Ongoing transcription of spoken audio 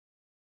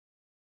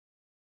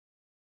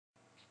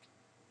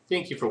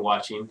Thank you for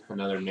watching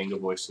another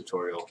MangoVoice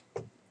tutorial.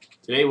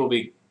 Today we'll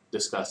be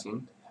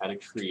discussing how to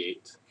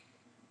create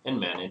and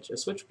manage a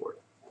switchboard.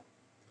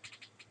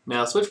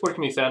 Now, a switchboard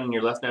can be found in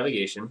your left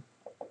navigation.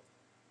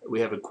 We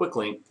have a quick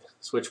link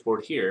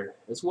switchboard here,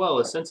 as well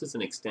as, since it's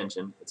an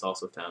extension, it's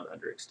also found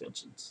under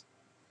extensions.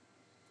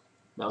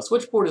 Now, a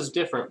switchboard is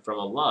different from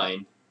a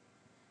line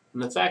in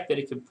the fact that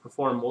it can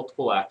perform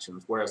multiple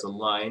actions, whereas a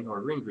line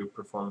or ring group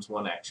performs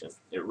one action.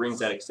 It rings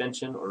that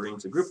extension or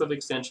rings a group of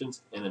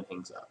extensions and then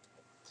hangs up.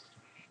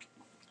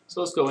 So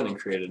let's go in and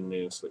create a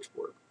new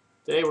switchboard.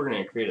 Today we're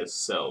going to create a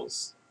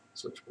cells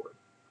switchboard.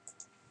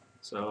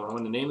 So I'm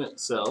going to name it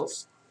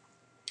cells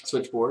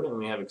switchboard, and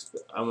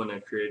I'm going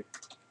to create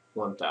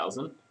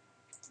 1000.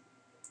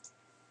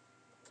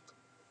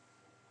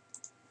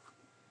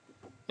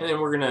 And then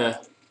we're going to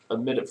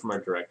omit it from our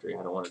directory.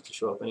 I don't want it to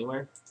show up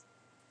anywhere.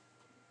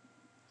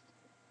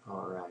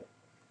 Alright.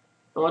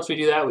 And once we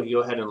do that, we go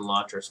ahead and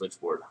launch our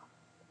switchboard.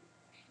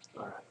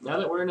 Alright. Now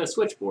that we're in a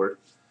switchboard,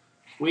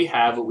 we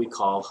have what we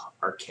call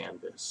our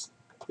canvas.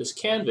 This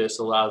canvas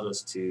allows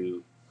us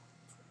to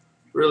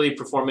really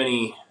perform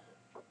any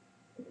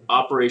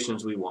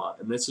operations we want,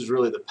 and this is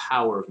really the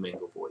power of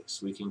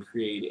MangoVoice. We can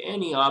create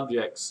any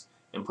objects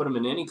and put them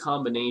in any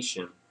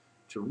combination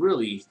to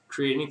really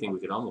create anything we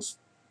could almost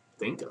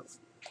think of.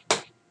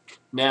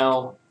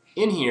 Now,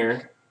 in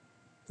here,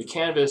 the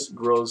canvas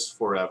grows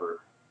forever.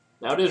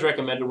 Now, it is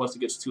recommended once it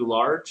gets too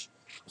large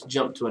to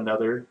jump to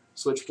another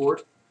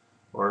switchboard,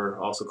 or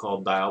also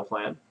called dial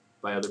plan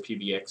by other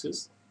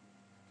PBXs,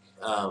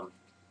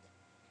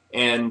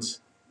 and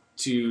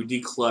to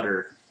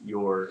declutter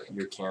your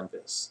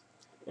canvas.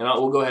 And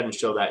we'll go ahead and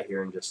show that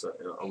here in just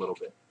a little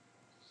bit.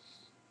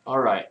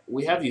 Alright,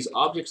 we have these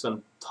objects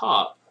on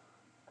top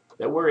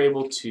that we're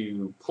able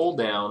to pull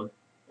down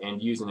and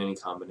use in any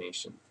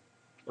combination.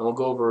 And we'll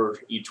go over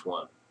each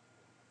one.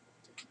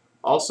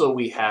 Also,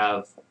 we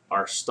have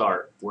our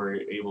start. We're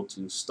able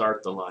to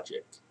start the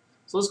logic.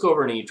 So let's go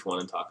over in each one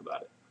and talk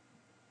about it.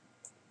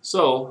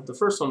 So the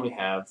first one we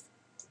have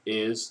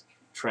is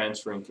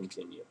transfer and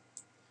continue.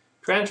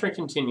 Transfer and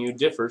continue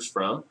differs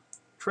from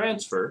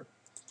transfer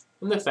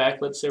in the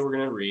fact, let's say we're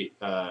going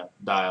to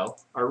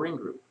dial our ring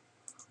group.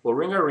 We'll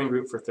ring our ring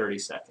group for 30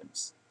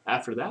 seconds.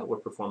 After that, we'll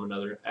perform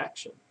another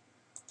action,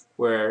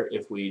 where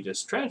if we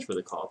just transfer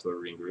the call to a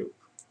ring group,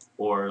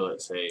 or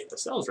let's say a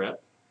sales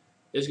rep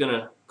is going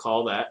to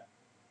call that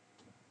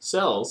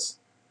cells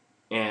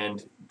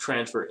and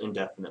transfer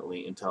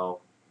indefinitely until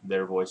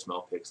their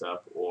voicemail picks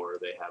up or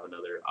they have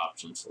another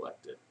option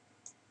selected.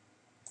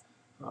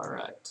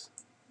 Alright.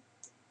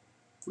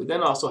 We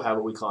then also have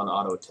what we call an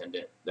auto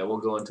attendant that we'll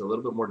go into a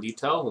little bit more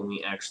detail when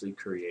we actually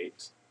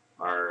create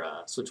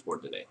our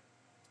switchboard today.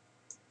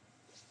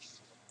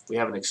 We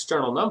have an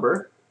external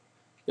number.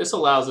 This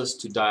allows us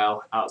to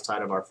dial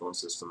outside of our phone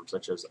system,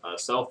 such as a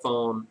cell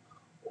phone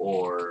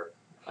or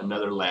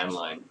another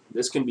landline.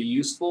 This can be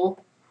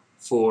useful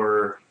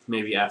for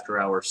maybe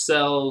after-hour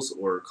sales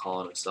or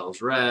calling a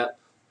sales rep.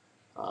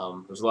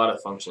 There's a lot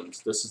of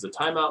functions. This is the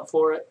timeout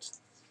for it.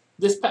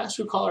 This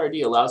pass-through caller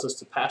ID allows us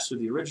to pass through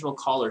the original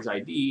caller's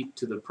ID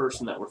to the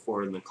person that we're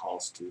forwarding the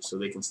calls to, so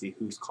they can see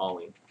who's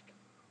calling.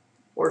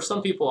 Or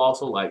some people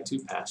also like to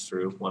pass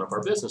through one of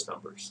our business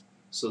numbers,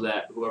 so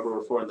that whoever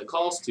we're forwarding the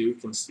calls to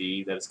can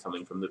see that it's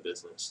coming from the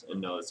business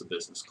and know it's a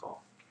business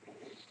call.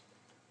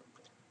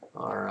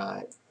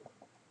 Alright.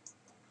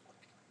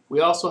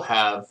 We also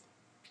have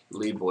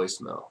lead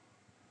voicemail.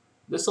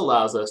 This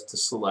allows us to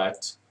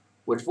select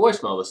which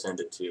voicemail to send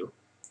it to,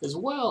 as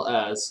well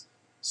as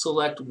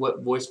select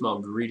what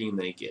voicemail greeting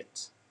they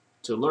get.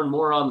 To learn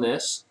more on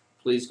this,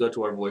 please go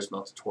to our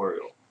voicemail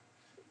tutorial.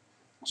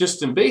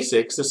 Just in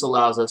basics, this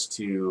allows us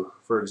to,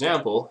 for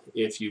example,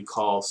 if you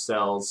call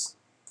sales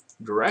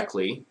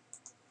directly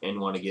and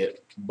want to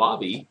get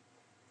Bobby,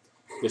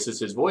 this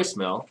is his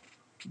voicemail,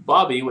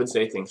 Bobby would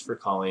say, "Thanks for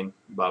calling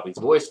Bobby's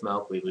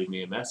voicemail, please leave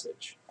me a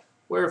message."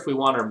 Where if we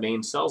want our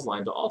main sales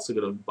line to also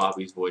go to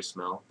Bobby's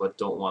voicemail but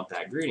don't want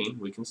that greeting,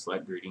 we can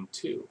select greeting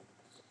 2.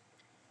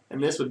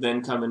 And this would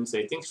then come and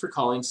say, "Thanks for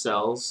calling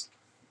sales,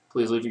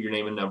 please leave your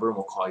name and number and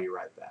we'll call you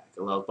right back."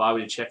 It allows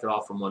Bobby to check it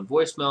off from one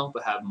voicemail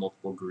but have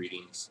multiple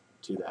greetings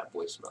to that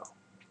voicemail.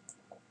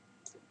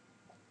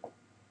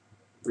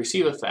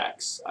 Receive a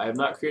fax. I have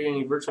not created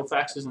any virtual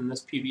faxes in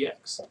this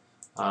PBX,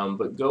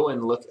 but go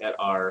and look at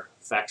our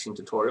faxing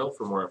tutorial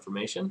for more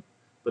information.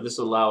 But this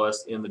will allow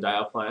us in the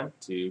dial plan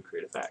to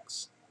create a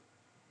fax,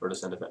 or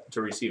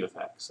to receive a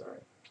fax. Sorry.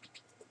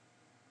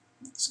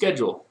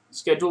 Schedule.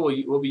 Schedule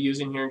we'll be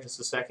using here in just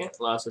a second.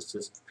 Allows us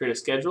to create a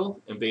schedule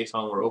and based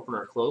on where open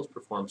or close,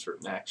 perform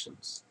certain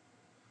actions.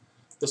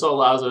 This all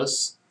allows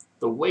us,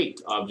 the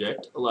wait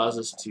object allows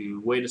us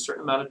to wait a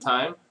certain amount of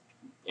time,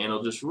 and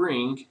it'll just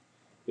ring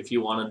if you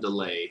want to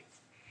delay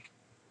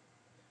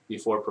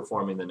before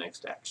performing the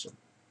next action.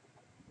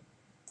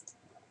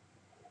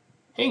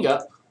 Hang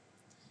up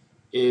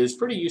is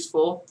pretty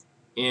useful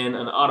in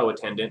an auto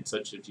attendant,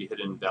 such as if you hit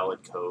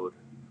invalid code,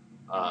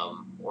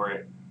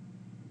 or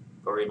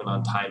even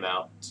on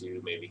timeout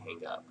to maybe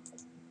hang up.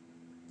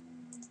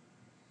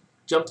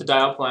 jump to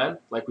dial plan,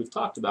 like we've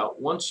talked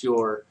about, once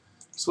your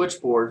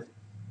switchboard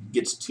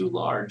gets too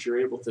large, you're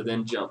able to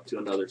then jump to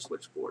another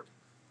switchboard.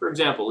 For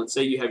example, let's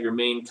say you have your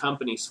main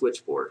company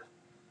switchboard,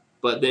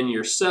 but then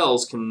your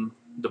sales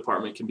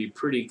department can be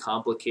pretty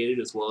complicated,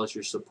 as well as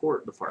your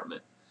support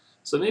department.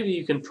 So maybe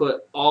you can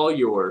put all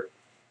your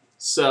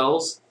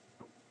sales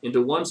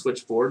into one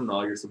switchboard and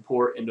all your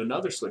support into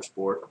another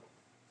switchboard.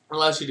 It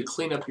allows you to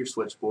clean up your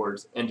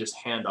switchboards and just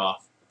hand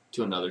off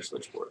to another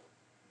switchboard.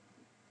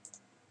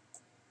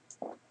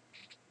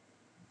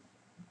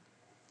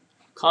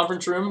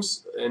 Conference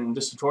rooms. In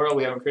this tutorial,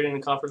 we haven't created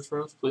any conference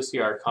rooms. Please see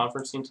our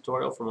conferencing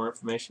tutorial for more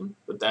information,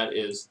 but that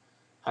is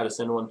how to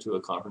send one to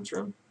a conference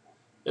room,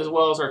 as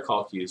well as our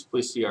call queues.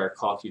 Please see our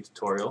call queue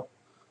tutorial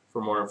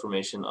for more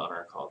information on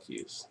our call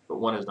queues, but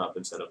one has not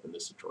been set up in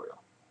this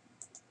tutorial.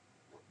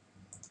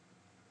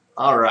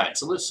 Alright,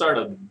 so let's start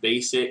a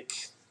basic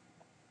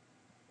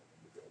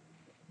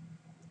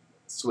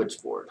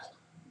switchboard.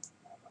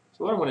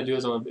 So what I'm going to do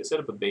is I'm going to set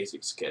up a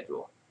basic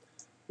schedule.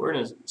 We're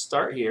going to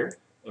start here,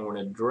 and we're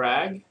going to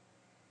drag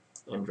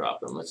and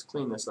drop them. Let's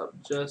clean this up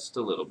just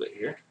a little bit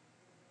here.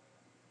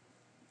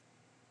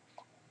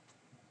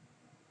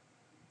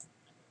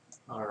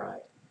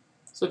 Alright,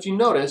 so if you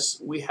notice,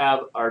 we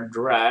have our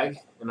drag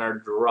and our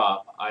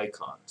drop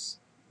icons.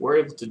 We're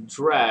able to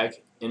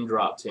drag and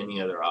drop to any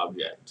other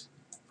object.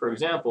 For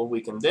example,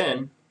 we can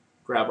then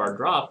grab our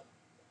drop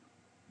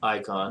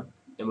icon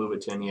and move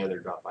it to any other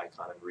drop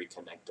icon and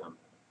reconnect them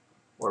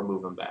or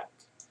move them back.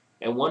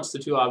 And once the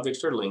two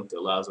objects are linked, it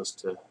allows us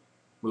to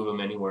move them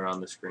anywhere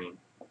on the screen.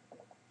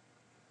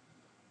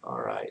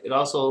 Alright,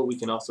 we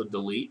can also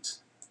delete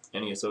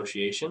any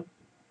association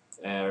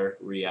or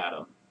re-add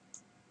them.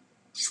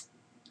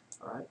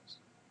 Alright.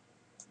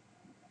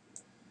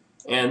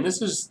 And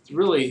this is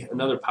really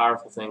another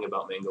powerful thing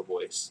about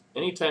MangoVoice.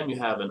 Anytime you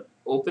have an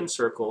open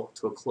circle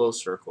to a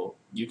closed circle,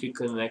 you can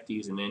connect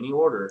these in any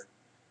order,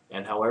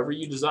 and however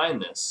you design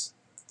this,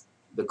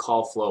 the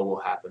call flow will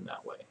happen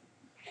that way.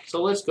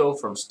 So let's go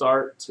from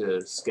start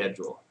to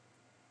schedule.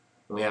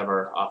 We have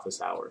our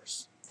office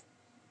hours.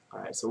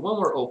 Alright, so when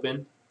we're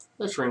open,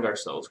 let's ring our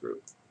sales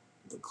group.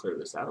 Let me clear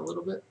this out a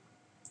little bit.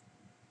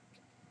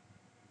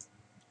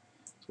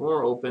 So when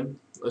we're open,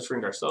 let's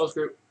ring our sales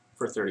group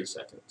for 30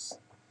 seconds.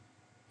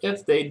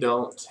 If they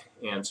don't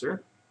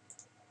answer,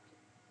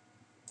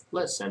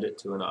 let's send it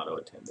to an auto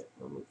attendant.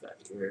 We'll move that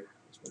here.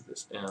 Let's move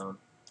this down.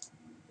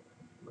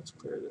 Let's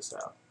clear this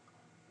out.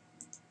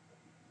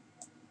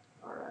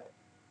 Alright.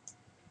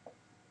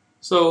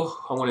 So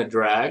I want to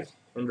drag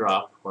and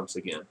drop once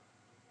again.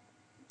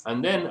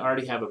 And then I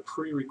already have a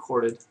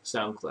pre-recorded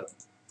sound clip.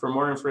 For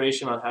more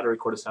information on how to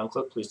record a sound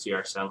clip, please see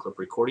our sound clip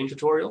recording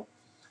tutorial.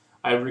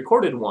 I've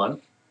recorded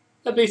one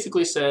that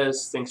basically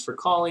says, thanks for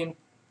calling.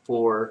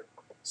 For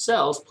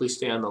sales, please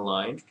stay on the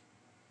line.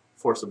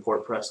 For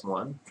support, press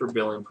 1. For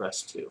billing,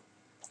 press 2.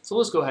 So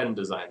let's go ahead and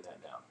design that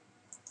now.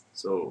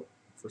 So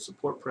for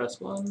support, press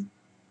 1.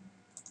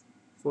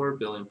 For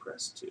billing,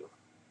 press 2.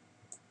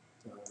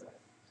 Alright.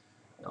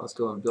 Now let's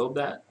go and build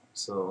that.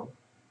 So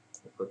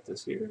we'll put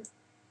this here.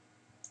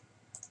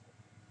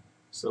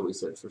 So we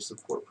said for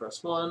support,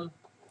 press 1.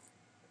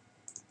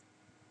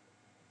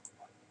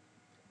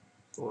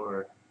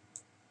 For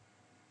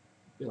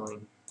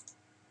billing,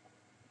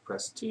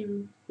 press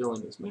 2.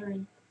 Billing is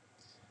Mary.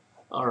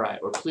 Alright,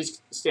 or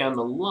please stay on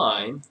the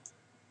line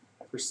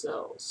for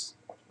sales.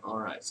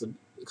 Alright, so to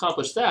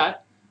accomplish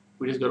that,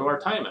 we just go to our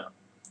timeout.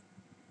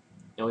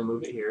 And we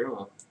move it here, and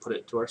we'll put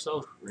it to our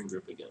sales ring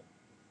group again.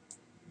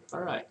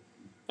 Alright,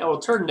 now we'll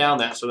turn down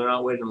that so they're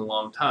not waiting a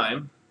long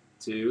time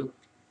to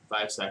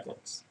 5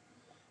 seconds.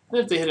 And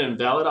if they hit an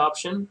invalid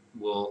option,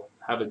 we'll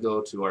have it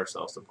go to our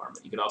sales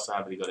department. You could also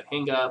have it go to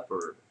hang up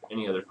or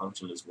any other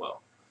function as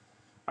well.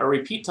 Our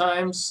repeat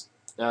times,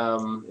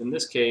 in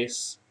this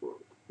case,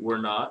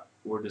 we're not.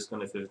 We're just going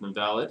to, if it's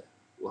invalid,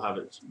 we'll have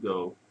it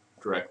go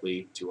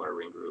directly to our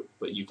ring group.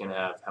 But you can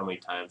have how many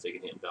times they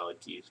can hit invalid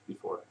keys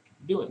before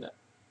doing that.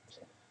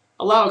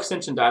 Allow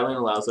extension dialing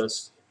allows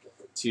us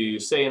to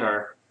say in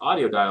our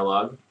audio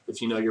dialog,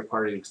 if you know you're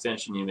part of the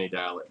extension, you may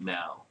dial it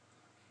now.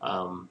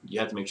 You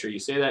have to make sure you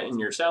say that in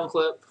your sound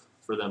clip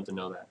for them to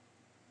know that.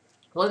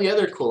 One of the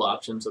other cool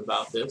options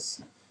about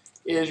this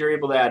is you're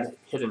able to add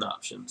hidden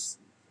options.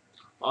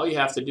 All you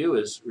have to do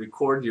is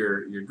record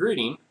your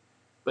greeting,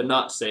 but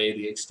not say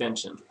the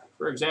extension.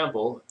 For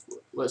example,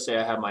 let's say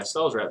I have my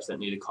sales reps that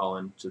need to call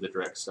in to the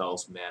direct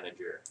sales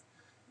manager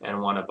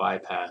and want to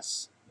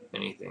bypass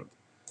anything.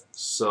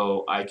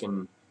 So I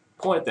can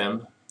point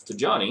them to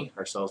Johnny,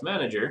 our sales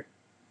manager,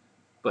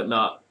 but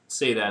not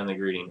say that in the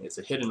greeting. It's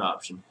a hidden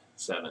option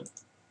 7.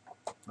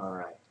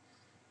 Alright.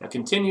 Now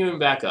continuing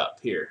back up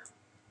here.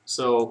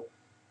 So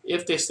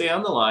if they stay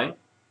on the line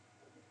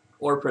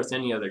or press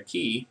any other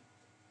key,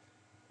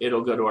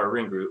 it'll go to our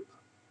ring group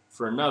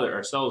for another,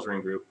 our sales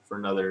ring group for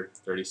another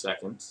 30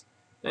 seconds.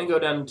 Then go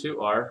down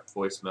to our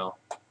voicemail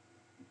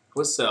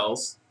with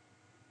sales.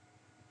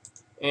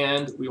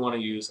 And we want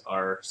to use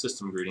our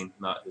system greeting,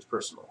 not his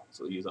personal.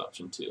 So we'll use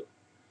option 2.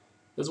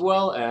 As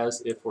well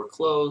as if we're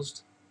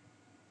closed,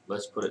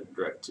 Let's put it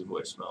direct to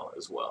voicemail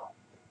as well.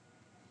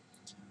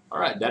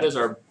 Alright, that is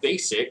our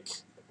basic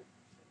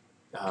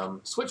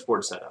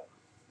switchboard setup.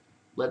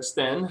 Let's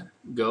then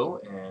go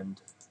and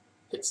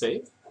hit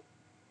save,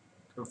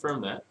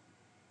 confirm that.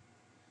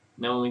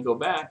 Now when we go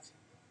back,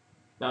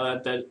 now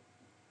that that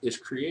is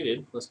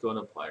created, let's go and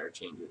apply our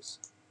changes.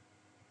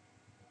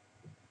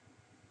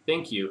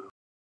 Thank you